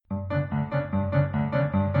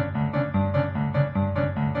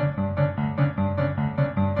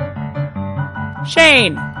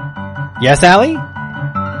Shane, Yes, Allie?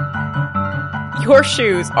 your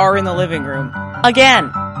shoes are in the living room.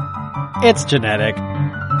 Again. It's genetic.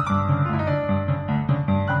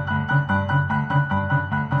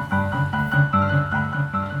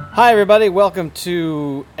 Hi, everybody. Welcome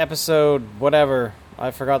to episode whatever. I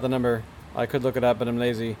forgot the number. I could look it up, but I'm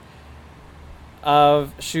lazy.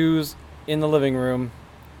 Of Shoes in the Living Room.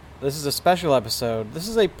 This is a special episode. This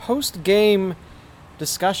is a post-game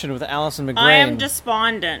discussion with Allison McGrain. I am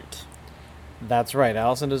despondent. That's right.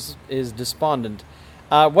 Allison is despondent.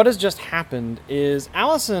 What has just happened is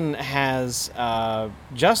Allison has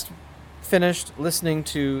just finished listening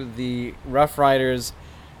to the Rough Riders'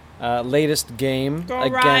 latest game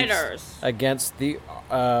against the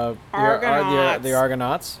Argonauts. The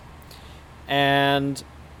Argonauts. And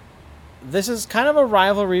this is kind of a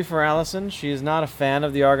rivalry for Allison. She is not a fan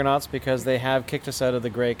of the Argonauts because they have kicked us out of the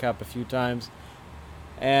Grey Cup a few times.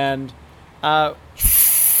 And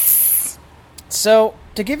so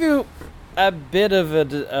to give you a bit of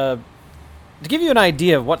to give you an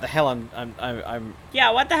idea of what the hell I'm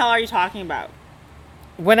Yeah, what the hell are you talking about?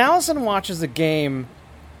 when Allison watches a game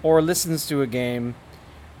or listens to a game,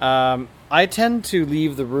 I tend to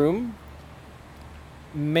leave the room,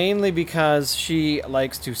 mainly because she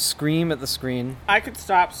likes to scream at the screen. I could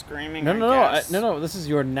stop screaming. No. This is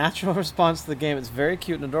your natural response to the game. It's very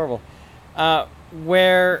cute and adorable.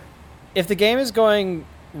 Where if the game is going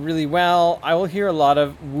really well, I will hear a lot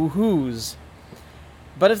of woohoos.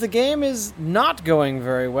 But if the game is not going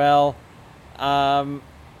very well, Allison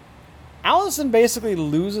basically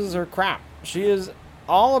loses her crap. She is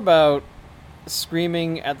all about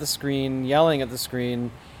screaming at the screen, yelling at the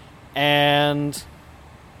screen, and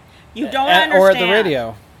you don't understand. Or at the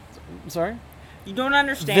radio. Sorry? You don't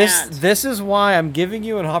understand. This is why I'm giving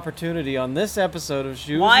you an opportunity on this episode of Shoes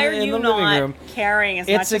in the Living Room. Why are you not caring as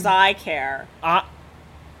much as I care?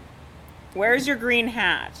 Where's your green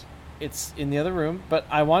hat? It's in the other room, but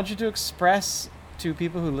I want you to express to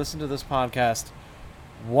people who listen to this podcast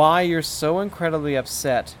why you're so incredibly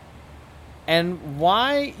upset and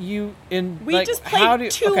why you just played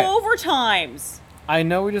two overtimes. I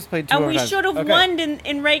know we just played two overtimes. And we should have won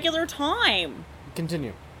in regular time.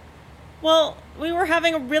 Continue. Well, we were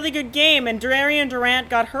having a really good game, and Darian Durant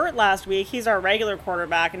got hurt last week. He's our regular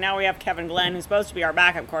quarterback, and now we have Kevin Glenn, who's supposed to be our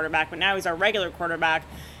backup quarterback, but now he's our regular quarterback,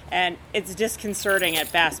 and it's disconcerting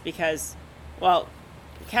at best because, well,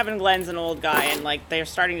 Kevin Glenn's an old guy, and, they're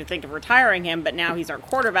starting to think of retiring him, but now he's our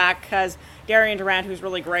quarterback because Darian Durant, who's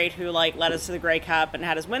really great, who, led us to the Grey Cup and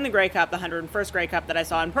had us win the Grey Cup, the 101st Grey Cup that I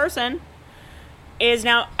saw in person, is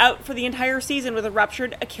now out for the entire season with a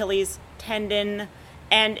ruptured Achilles tendon,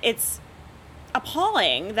 and it's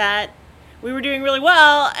appalling that we were doing really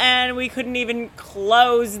well and we couldn't even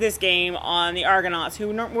close this game on the Argonauts, who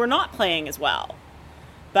were not playing as well.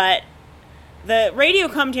 But the radio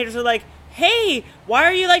commentators were like, hey, why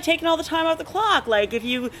are you taking all the time off the clock? If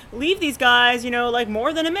you leave these guys,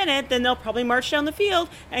 more than a minute, then they'll probably march down the field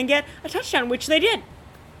and get a touchdown, which they did.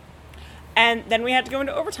 And then we had to go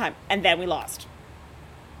into overtime, and then we lost.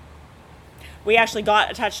 We actually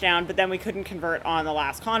got a touchdown, but then we couldn't convert on the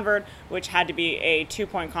last convert, which had to be a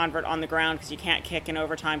 2-point convert on the ground because you can't kick in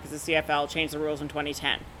overtime because the CFL changed the rules in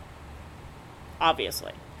 2010.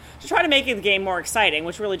 Obviously. To try to make the game more exciting,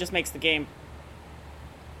 which really just makes the game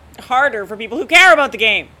harder for people who care about the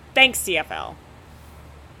game. Thanks, CFL.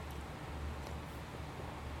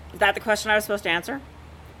 Is that the question I was supposed to answer?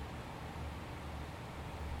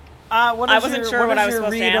 I wasn't sure what I was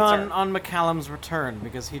supposed to answer. What is your read on McCallum's return?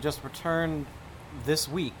 Because he just returned this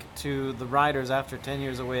week to the Riders after 10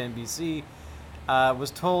 years away in BC.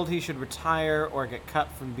 Was told he should retire or get cut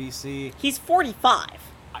from BC. He's 45.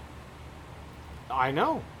 I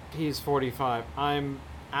know he's 45. I'm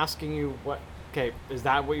asking you what... Okay, is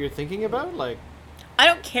that what you're thinking about? I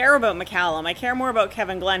don't care about McCallum. I care more about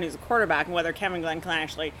Kevin Glenn, who's a quarterback, and whether Kevin Glenn can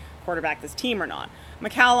actually quarterback this team or not.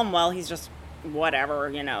 McCallum, well, he's just... whatever,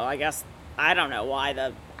 I guess, I don't know why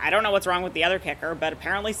I don't know what's wrong with the other kicker, but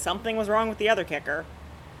apparently something was wrong with the other kicker.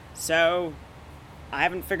 So, I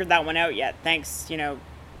haven't figured that one out yet. Thanks,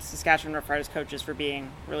 Saskatchewan Rough Riders coaches for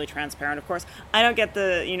being really transparent. Of course, I don't get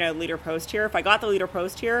the, Leader Post here. If I got the Leader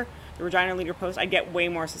Post here, the Regina Leader Post, I'd get way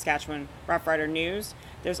more Saskatchewan Rough Rider news.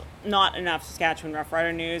 There's not enough Saskatchewan Rough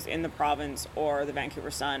Rider news in the Province or the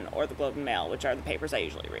Vancouver Sun or the Globe and Mail, which are the papers I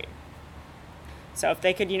usually read. So if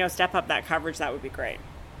they could, step up that coverage, that would be great.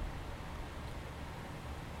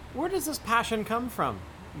 Where does this passion come from?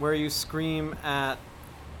 Where you scream at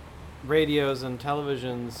radios and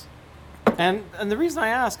televisions? And the reason I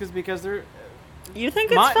ask is because they're... You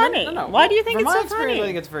think it's funny? No. Why do you think it's so funny? I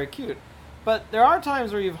think it's very cute. But there are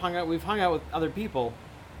times where we've hung out with other people,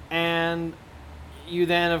 and you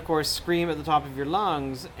then, of course, scream at the top of your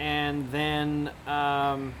lungs, and then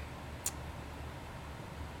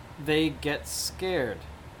they get scared.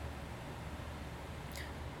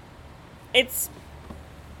 It's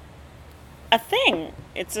a thing.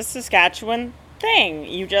 It's a Saskatchewan thing.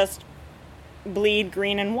 You just bleed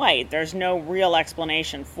green and white. There's no real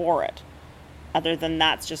explanation for it, other than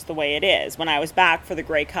that's just the way it is. When I was back for the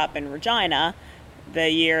Grey Cup in Regina, the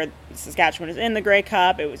year Saskatchewan was in the Grey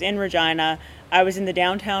Cup, it was in Regina. I was in the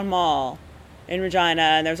downtown mall in Regina,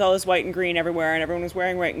 and there was all this white and green everywhere, and everyone was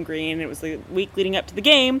wearing white and green. It was the week leading up to the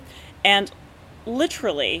game, and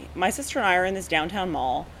literally, my sister and I are in this downtown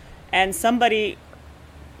mall, and somebody,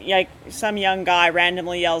 like some young guy,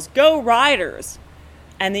 randomly yells, "Go Riders!"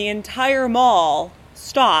 And the entire mall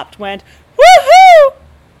stopped, went, "Woohoo!"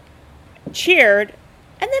 cheered,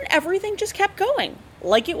 and then everything just kept going.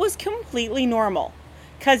 Like it was completely normal.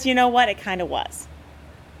 Because you know what? It kind of was.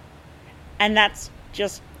 And that's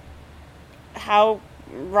just how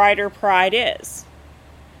Rider pride is.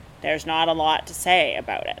 There's not a lot to say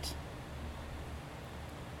about it.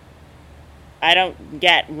 I don't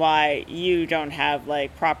get why you don't have,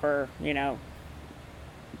 like, proper,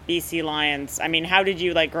 BC Lions. I mean, how did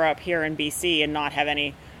you, grow up here in BC and not have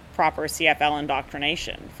any proper CFL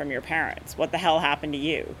indoctrination from your parents? What the hell happened to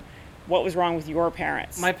you? What was wrong with your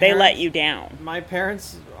parents? They let you down. My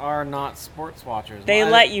parents are not sports watchers. They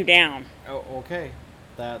let you down. Oh, okay.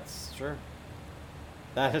 That's sure.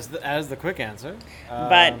 That is the quick answer.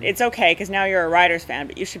 But it's okay, because now you're a Riders fan,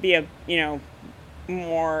 but you should be a,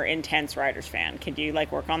 more intense Riders fan. Could you,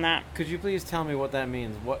 work on that? Could you please tell me what that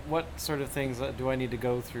means? What sort of things do I need to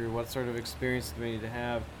go through? What sort of experience do I need to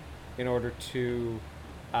have in order to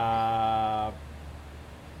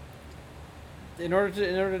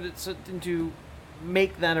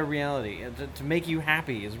make that a reality, to make you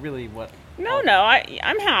happy is really what. No,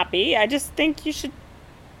 I'm happy. I just think you should,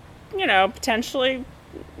 potentially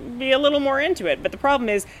be a little more into it. But the problem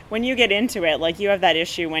is, when you get into it, you have that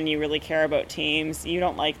issue when you really care about teams. You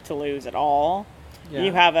don't like to lose at all. Yeah.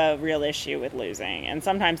 You have a real issue with losing, and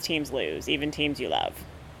sometimes teams lose, even teams you love.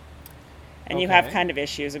 And you have kind of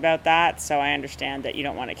issues about that, so I understand that you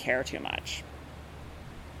don't want to care too much.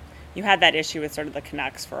 You had that issue with sort of the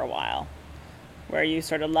Canucks for a while, where you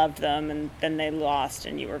sort of loved them, and then they lost,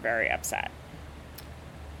 and you were very upset.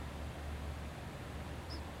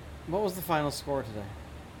 What was the final score today?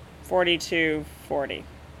 42-40.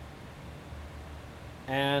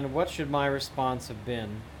 And what should my response have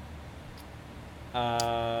been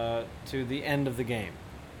to the end of the game?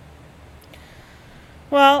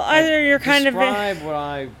 Well, either you're kind of... Describe what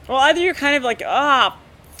I... Well, either you're kind of like,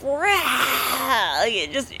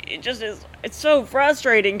 it just is... It's so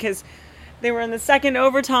frustrating, because they were in the second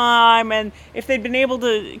overtime, and if they'd been able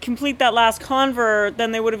to complete that last convert,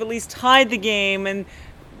 then they would have at least tied the game, and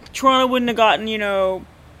Toronto wouldn't have gotten,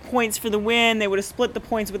 points for the win. They would have split the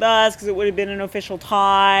points with us, because it would have been an official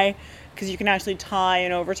tie, because you can actually tie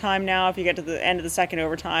in overtime now if you get to the end of the second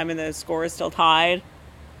overtime and the score is still tied.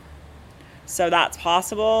 So that's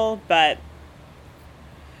possible, but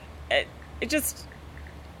it just,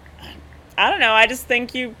 I don't know, I just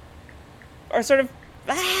think you are sort of,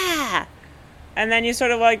 and then you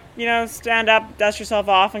sort of stand up, dust yourself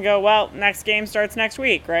off, and go, well, next game starts next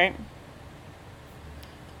week, right?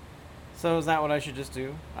 So is that what I should just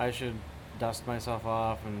do? I should dust myself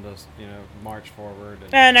off and just, march forward?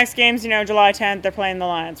 And next game's, July 10th, they're playing the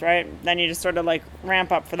Lions, right? Then you just sort of,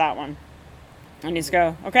 ramp up for that one. And you just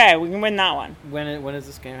go, okay, we can win that one. When is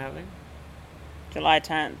this game happening? July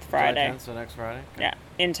 10th, Friday. July 10th, so next Friday? Okay. Yeah,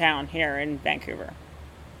 in town, here in Vancouver.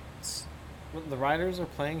 The Riders are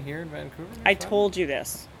playing here in Vancouver? I told you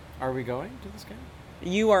this. Are we going to this game?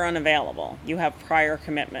 You are unavailable. You have prior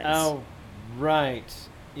commitments. Oh, right.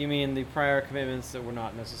 You mean the prior commitments that were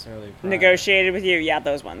not necessarily prior. Negotiated with you? Yeah,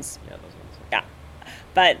 those ones. Yeah, those ones. Yeah.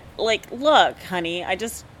 But, look, honey,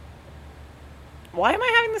 why am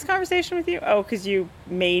I having this conversation with you? Oh, because you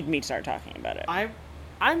made me start talking about it.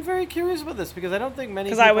 I'm very curious about this, because I don't think many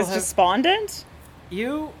people Because I was despondent?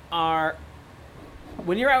 You are...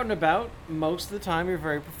 When you're out and about, most of the time you're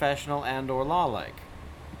very professional and or law-like.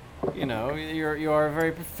 You are a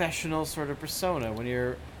very professional sort of persona when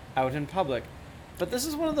you're out in public. But this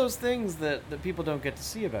is one of those things that people don't get to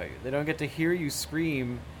see about you. They don't get to hear you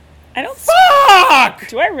scream. I don't. Fuck!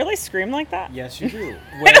 Do I really scream like that? Yes, you do.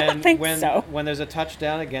 I don't think so. When there's a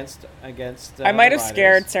touchdown against. I might have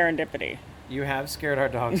scared Serendipity. You have scared our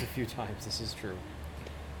dogs a few times. This is true.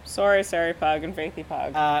 Sorry, Pug and Faithy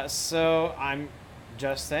Pug. So I'm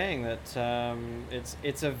just saying that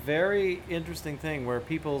it's a very interesting thing where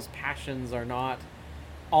people's passions are not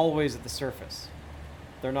always at the surface.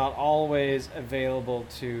 They're not always available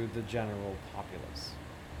to the general populace.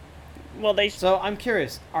 Well, So I'm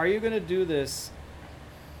curious, are you going to do this?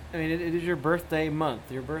 I mean, it is your birthday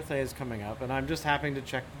month. Your birthday is coming up, and I'm just happening to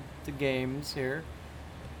check the games here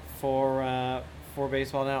for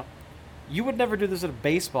baseball. Now, you would never do this at a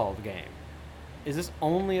baseball game. Is this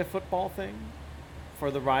only a football thing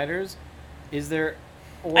for the Riders? Is there?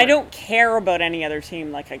 I don't care about any other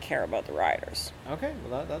team like I care about the Riders. Okay,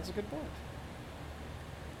 well that's a good point.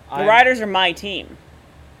 The Riders are my team.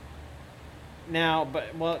 Now,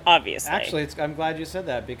 Obviously. Actually, I'm glad you said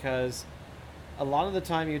that because a lot of the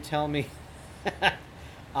time you tell me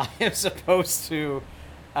I am supposed to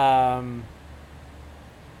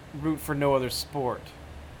root for no other sport.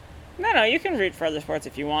 No, you can root for other sports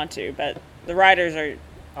if you want to, but the Riders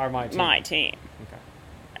are my team. Okay.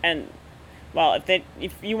 And well,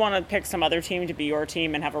 if you want to pick some other team to be your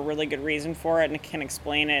team and have a really good reason for it and can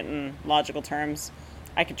explain it in logical terms,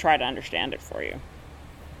 I could try to understand it for you.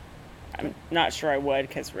 I'm not sure I would,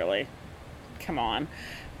 because really, come on.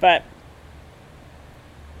 But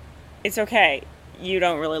it's okay. You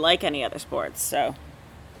don't really like any other sports, so.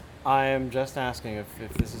 I am just asking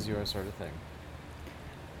if this is your sort of thing.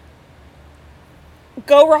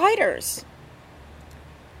 Go Riders!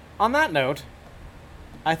 On that note,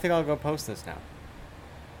 I think I'll go post this now.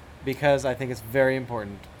 Because I think it's very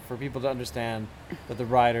important for people to understand that the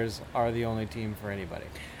Riders are the only team for anybody.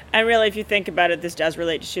 And really, if you think about it, this does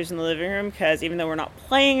relate to Shoes in the Living Room, because even though we're not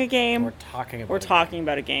playing a game, we're talking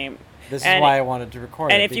about a game. This is why I wanted to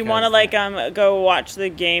record it. And if you want to go watch the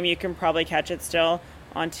game, you can probably catch it still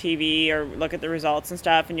on TV or look at the results and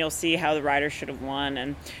stuff, and you'll see how the Riders should have won,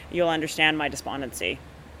 and you'll understand my despondency.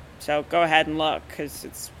 So go ahead and look, because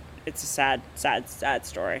it's a sad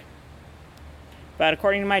story. But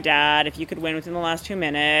according to my dad, if you could win within the last 2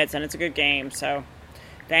 minutes, and it's a good game, so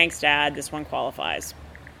thanks, Dad, this one qualifies.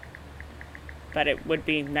 But it would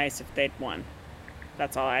be nice if they'd won.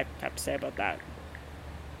 That's all I have to say about that.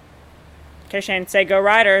 Okay, Shane, say go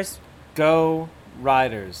Riders. Go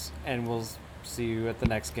Riders, and we'll see you at the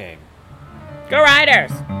next game. Go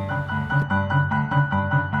Riders!